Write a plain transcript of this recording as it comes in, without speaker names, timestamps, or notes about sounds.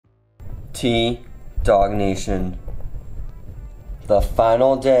T Dog Nation. The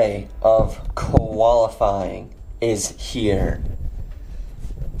final day of qualifying is here.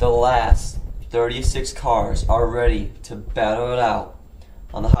 The last 36 cars are ready to battle it out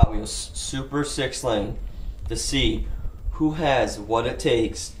on the Hot Wheels Super 6 lane to see who has what it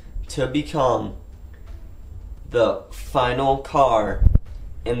takes to become the final car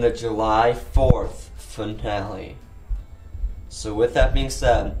in the July 4th finale. So with that being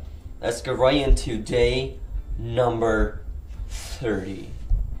said, let's go right into day number 30.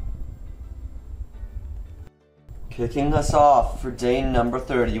 Kicking us off for day number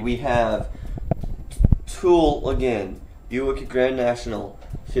 30, we have Tool again, Buick Grand National,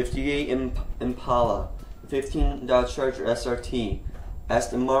 58 Impala, 15 Dodge Charger SRT,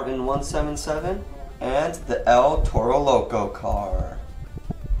 Aston Martin 177, and the El Toro Loco car.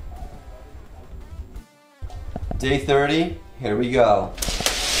 Day 30, here we go.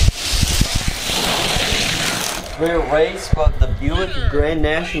 Great race, but the Buick Grand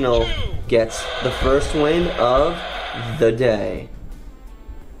National gets the first win of the day.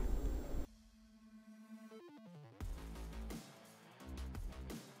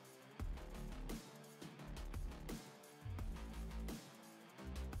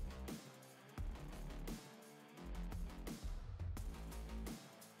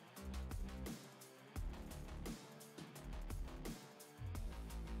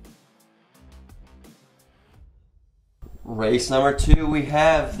 Race number 2, we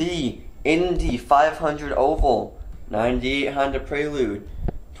have the Indy 500 Oval, 98 Honda Prelude,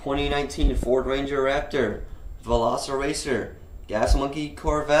 2019 Ford Ranger Raptor, Velociracer, Gas Monkey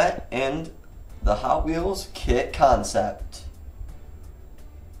Corvette, and the Hot Wheels Kit Concept.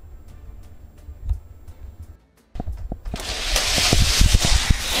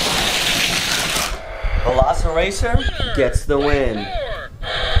 Velociracer gets the win.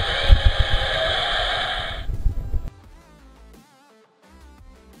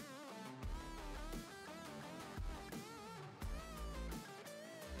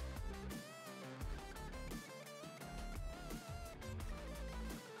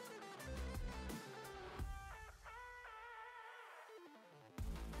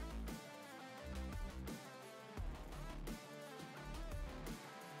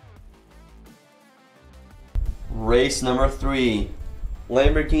 Race number 3,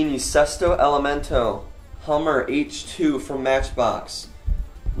 Lamborghini Sesto Elemento, Hummer H2 from Matchbox,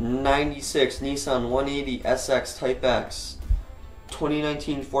 96 Nissan 180 SX Type X,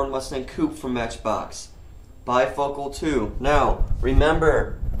 2019 Ford Mustang Coupe from Matchbox, Bifocal 2. Now,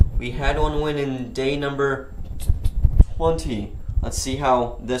 remember, we had one win in day number 20. Let's see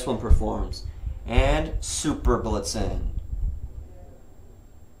how this one performs. And Super Blitzen.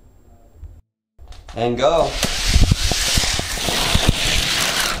 And go.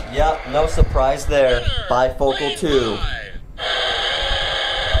 Yep, no surprise there. Bifocal 2.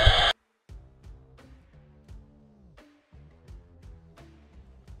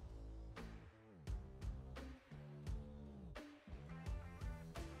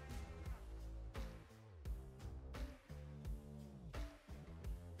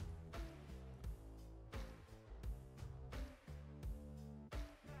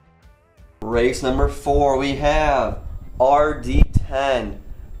 Race number 4, we have RD10.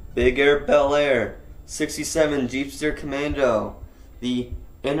 Big Air Bel Air, 67 Jeepster Commando, the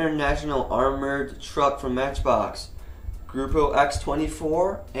International Armored Truck from Matchbox, Grupo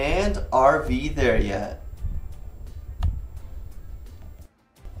X24, and RV There Yet.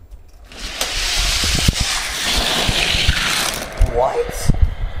 What?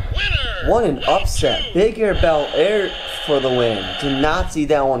 Winner! What an upset. Big Air Bel Air for the win. Did not see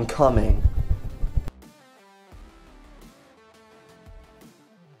that one coming.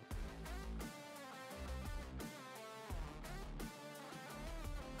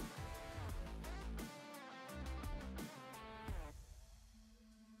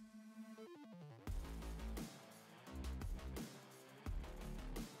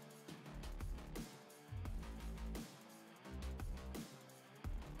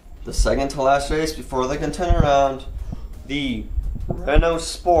 The second to last race before the contender round, the Renault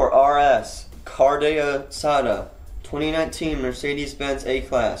Sport RS Cardia Sada 2019 Mercedes-Benz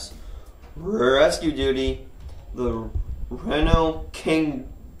A-Class, Rescue Duty, the Renault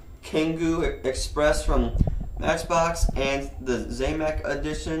Kangoo Express from Matchbox, and the Zamac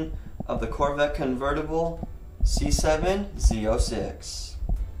edition of the Corvette convertible C7 Z06.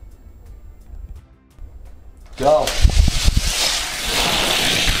 Go.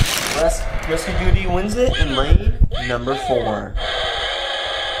 Rescue Duty wins it in lane number 4.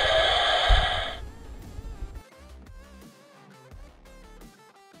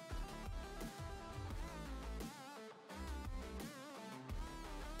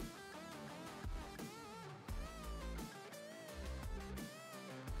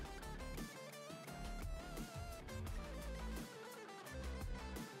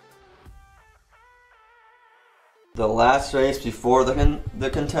 The last race before the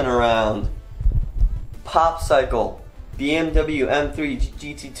contender round. Pop Cycle, BMW M3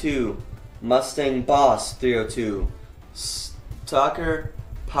 GT2, Mustang Boss 302, Stalker,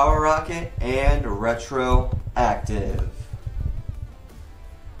 Power Rocket, and Retroactive.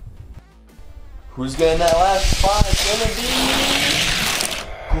 Who's getting that last spot? It's gonna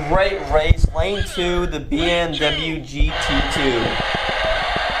be great race. Lane 2, the BMW GT2.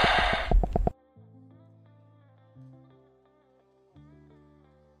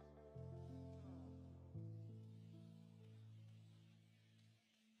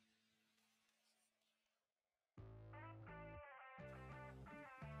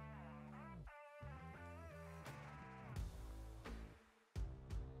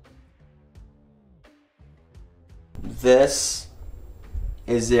 This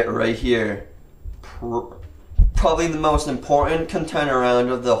is it right here. Probably the most important contender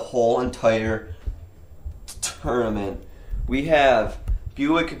round of the whole entire tournament. We have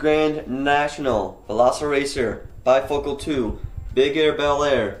Buick Grand National, Velociracer, Bifocal 2, Big Air Bel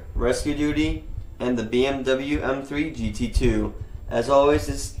Air, Rescue Duty, and the BMW M3 GT2. As always,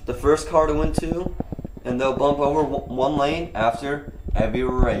 it's the first car to win 2, and they'll bump over one lane after every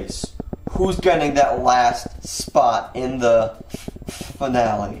race. Who's getting that last spot in the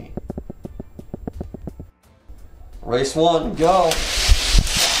finale? Race 1, go!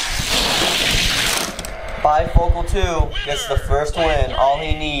 Bifocal 2 gets the first win. All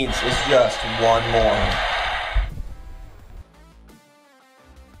he needs is just one more.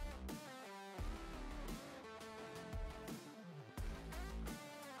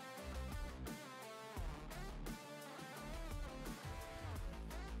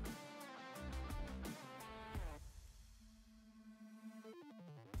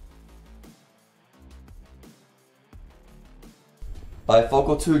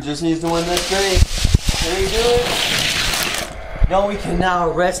 Bifocal 2 just needs to win this race. Can he do it? No, he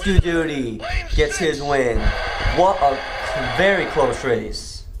cannot. Rescue Duty gets his win. What a very close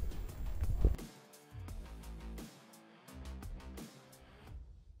race.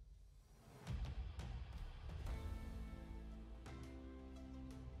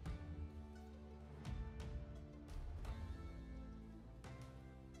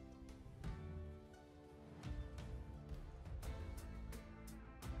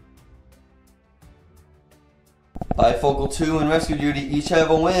 Bifocal 2 and Rescue Duty each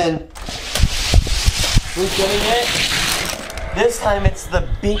have a win. Who's getting it? This time it's the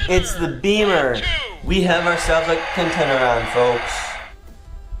Beamer. We have ourselves a contender round, folks.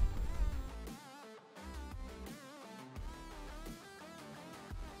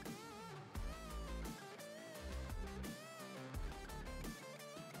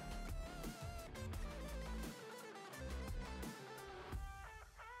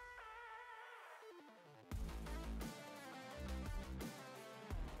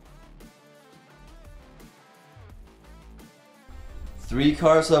 Three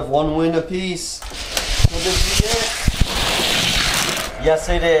cars have one win apiece. Will this be it? Yes,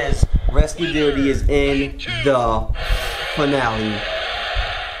 it is. Rescue Duty is in the finale.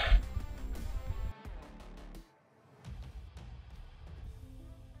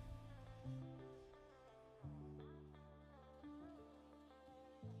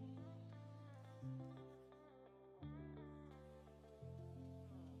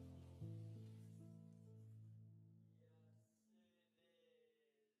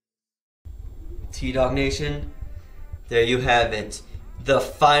 T-Dog Nation, there you have it. The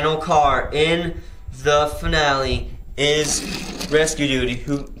final car in the finale is Rescue Duty,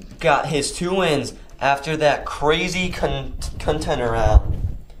 who got his 2 wins after that crazy contender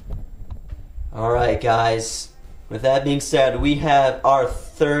round. Alright guys, with that being said, we have our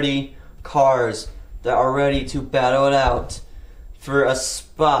 30 cars that are ready to battle it out for a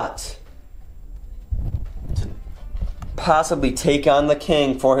spot to possibly take on the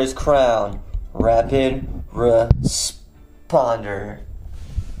king for his crown. Rapid Responder.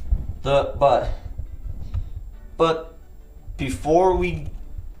 But before we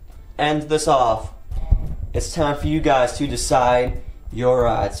end this off, it's time for you guys to decide your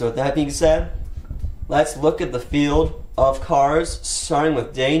ride. So with that being said, let's look at the field of cars, starting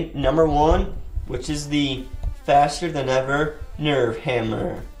with day number 1, which is the faster than ever Nerve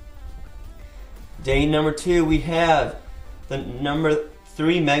Hammer. Day number 2, we have the number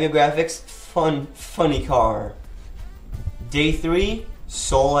 3 Mega Graphics Funny Car. Day 3,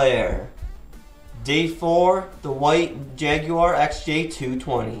 Solaire. Day 4, the white Jaguar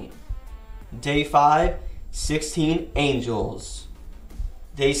XJ220. Day 5, 16 Angels.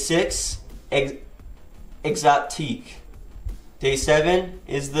 Day 6, Exotique. Day 7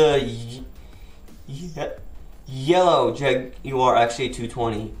 is the yellow Jaguar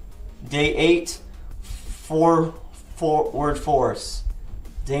XJ220. Day 8, forward force.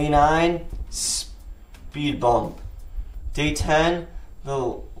 Day 9, speed bump. Day 10,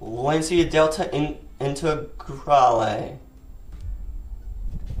 the Lancia Delta Integrale.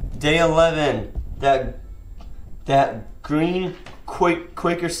 Day 11, that green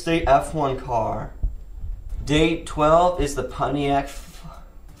Quaker State F1 car. Day 12 is the Pontiac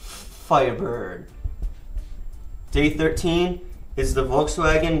Firebird. Day 13 is the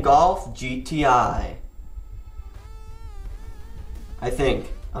Volkswagen Golf GTI. I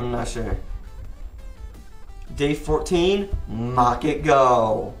think. I'm not sure. Day 14, Mock It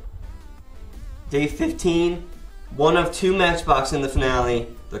Go. Day 15, one of 2 Matchbox in the finale,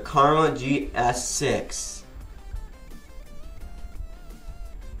 the Karma GS6.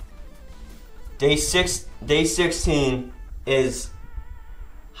 Day 16 is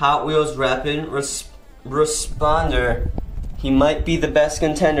Hot Wheels Rapid Responder. He might be the best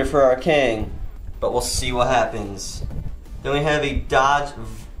contender for our king, but we'll see what happens. Then we have a Dodge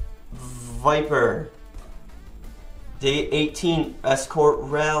Viper. Day 18, Escort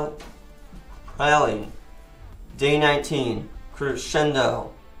Rally. Day 19,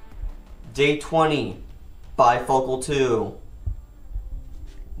 Crescendo. Day 20, Bifocal 2.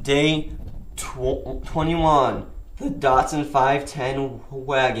 Day 21, the Datsun 510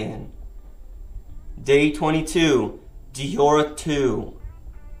 Wagon. Day 22, Diora 2.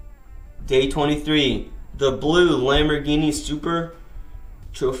 Day 23, the blue Lamborghini Super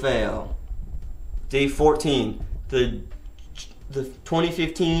Trofeo. Day 14, the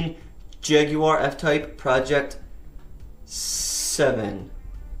 2015 Jaguar F-Type Project 7.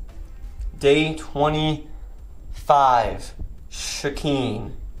 Day 25,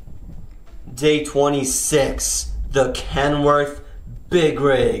 Chicane. Day 26, the Kenworth Big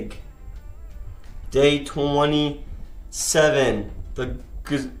Rig. Day 27, the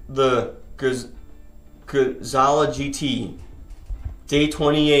Gazala GT. Day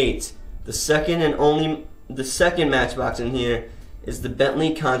 28, the second Matchbox in here is the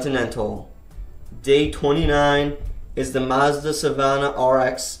Bentley Continental. Day 29 is the Mazda Savannah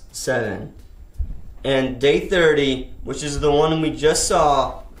RX-7. And day 30, which is the one we just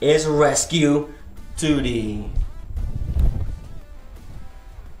saw, is Rescue Duty.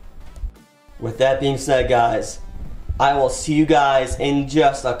 With that being said, guys, I will see you guys in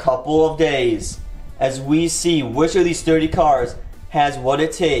just a couple of days as we see which of these 30 cars has what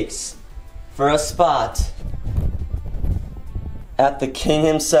it takes for a spot at the king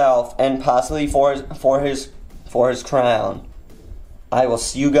himself and possibly for his crown. I will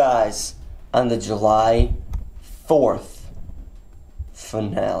see you guys on the July 4th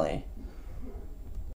finale.